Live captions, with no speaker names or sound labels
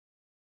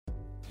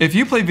If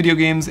you play video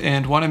games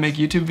and want to make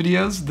YouTube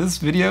videos, this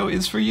video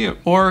is for you.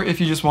 Or if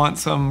you just want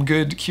some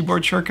good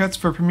keyboard shortcuts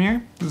for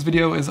Premiere, this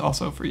video is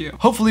also for you.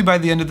 Hopefully by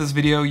the end of this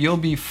video, you'll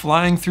be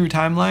flying through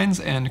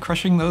timelines and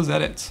crushing those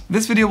edits.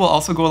 This video will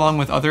also go along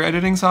with other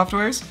editing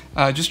softwares.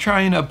 Just try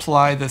and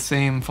apply the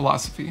same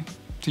philosophy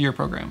to your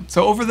program.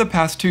 So over the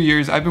past 2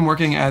 years, I've been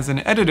working as an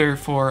editor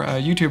for a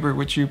YouTuber,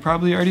 which you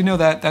probably already know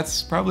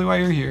that's probably why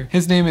you're here.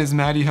 His name is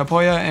Maddie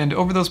Hapoya, and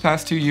over those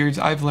past 2 years,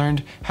 I've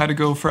learned how to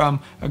go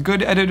from a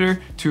good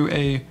editor to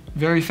a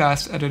very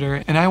fast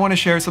editor, and I want to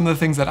share some of the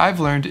things that I've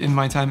learned in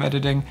my time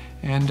editing,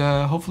 and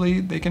hopefully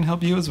they can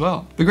help you as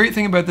well. The great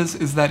thing about this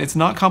is that it's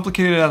not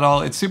complicated at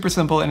all, it's super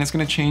simple, and it's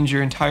going to change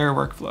your entire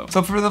workflow.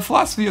 So for the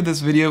philosophy of this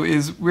video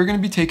is we're going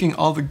to be taking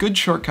all the good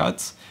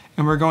shortcuts,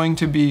 and we're going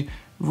to be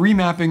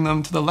remapping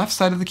them to the left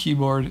side of the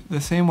keyboard,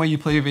 the same way you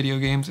play video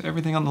games,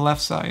 everything on the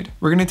left side.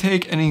 We're going to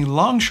take any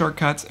long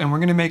shortcuts and we're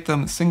going to make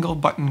them single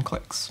button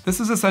clicks. This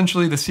is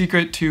essentially the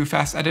secret to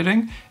fast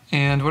editing,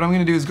 and what I'm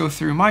going to do is go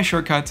through my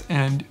shortcuts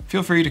and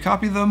feel free to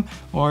copy them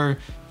or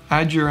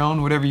add your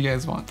own, whatever you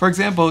guys want. For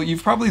example,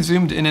 you've probably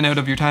zoomed in and out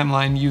of your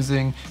timeline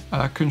using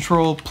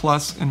Control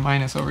plus and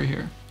minus over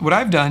here. What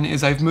I've done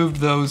is I've moved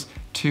those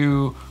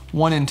to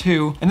 1 and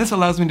 2, and this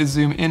allows me to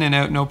zoom in and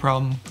out no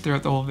problem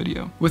throughout the whole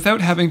video, without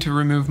having to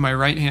remove my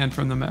right hand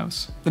from the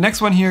mouse. The next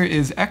one here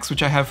is X,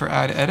 which I have for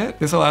add edit.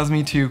 This allows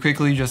me to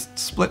quickly just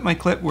split my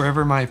clip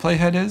wherever my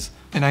playhead is,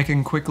 and I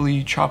can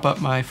quickly chop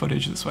up my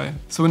footage this way.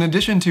 So in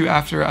addition to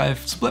after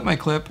I've split my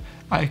clip,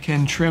 I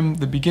can trim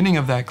the beginning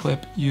of that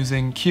clip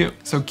using Q.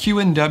 So Q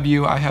and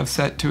W I have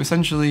set to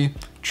essentially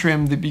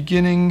trim the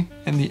beginning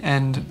and the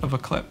end of a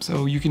clip.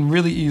 So you can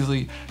really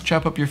easily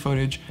chop up your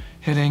footage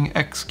hitting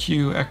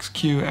XQ,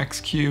 XQ,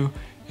 XQ,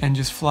 and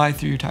just fly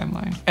through your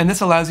timeline. And this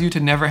allows you to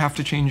never have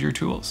to change your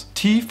tools.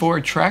 T for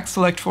track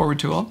select forward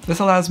tool. This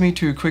allows me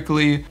to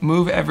quickly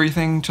move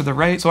everything to the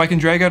right so I can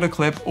drag out a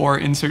clip or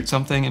insert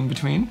something in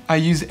between. I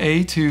use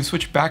A to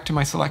switch back to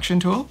my selection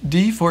tool.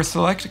 D for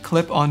select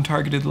clip on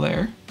targeted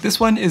layer. This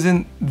one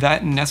isn't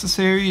that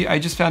necessary. I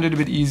just found it a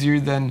bit easier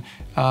than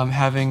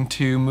having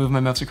to move my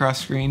mouse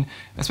across screen,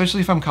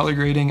 especially if I'm color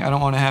grading. I don't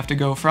want to have to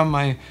go from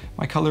my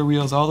color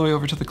wheels all the way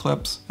over to the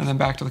clips and then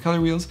back to the color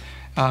wheels.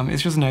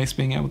 It's just nice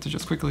being able to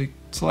just quickly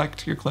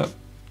select your clip.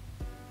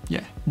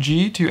 Yeah.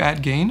 G to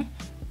add gain.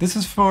 This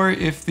is for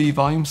if the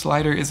volume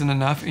slider isn't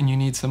enough and you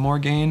need some more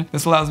gain.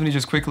 This allows me to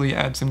just quickly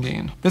add some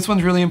gain. This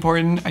one's really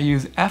important. I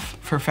use F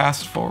for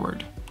fast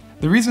forward.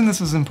 The reason this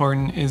is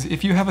important is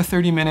if you have a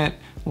 30-minute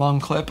long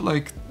clip,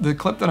 like the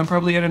clip that I'm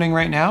probably editing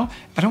right now,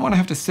 I don't want to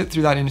have to sit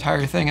through that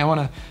entire thing. I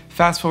want to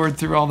fast forward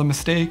through all the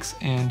mistakes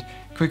and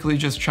quickly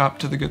just chop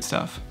to the good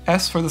stuff.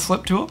 S for the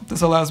slip tool.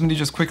 This allows me to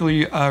just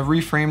quickly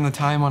reframe the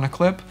time on a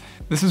clip.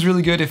 This is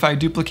really good if I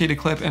duplicate a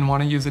clip and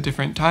want to use a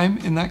different time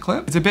in that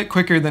clip. It's a bit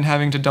quicker than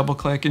having to double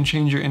click and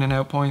change your in and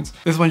out points.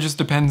 This one just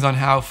depends on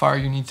how far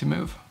you need to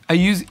move. I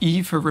use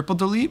E for ripple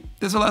delete.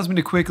 This allows me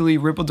to quickly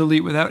ripple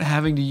delete without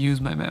having to use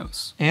my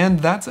mouse.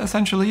 And that's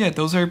essentially it.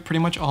 Those are pretty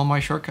much all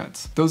my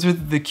shortcuts. Those are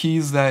the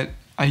keys that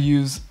I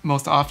use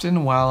most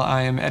often while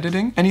I am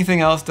editing.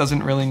 Anything else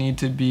doesn't really need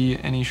to be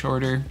any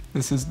shorter.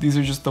 These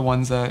are just the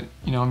ones that,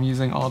 you know, I'm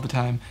using all the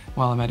time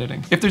while I'm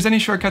editing. If there's any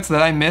shortcuts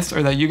that I missed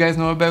or that you guys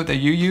know about that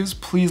you use,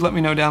 please let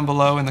me know down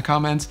below in the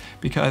comments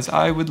because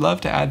I would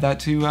love to add that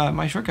to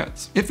my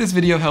shortcuts. If this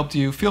video helped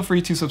you, feel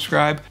free to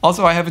subscribe.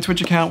 Also, I have a Twitch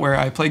account where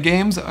I play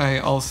games. I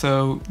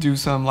also do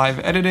some live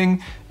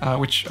editing,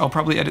 which I'll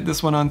probably edit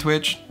this one on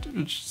Twitch.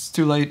 It's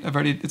too late.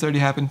 It's already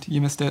happened. You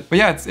missed it. But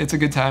yeah, it's a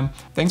good time.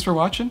 Thanks for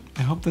watching.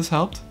 I hope this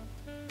helped.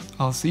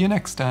 I'll see you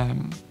next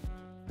time.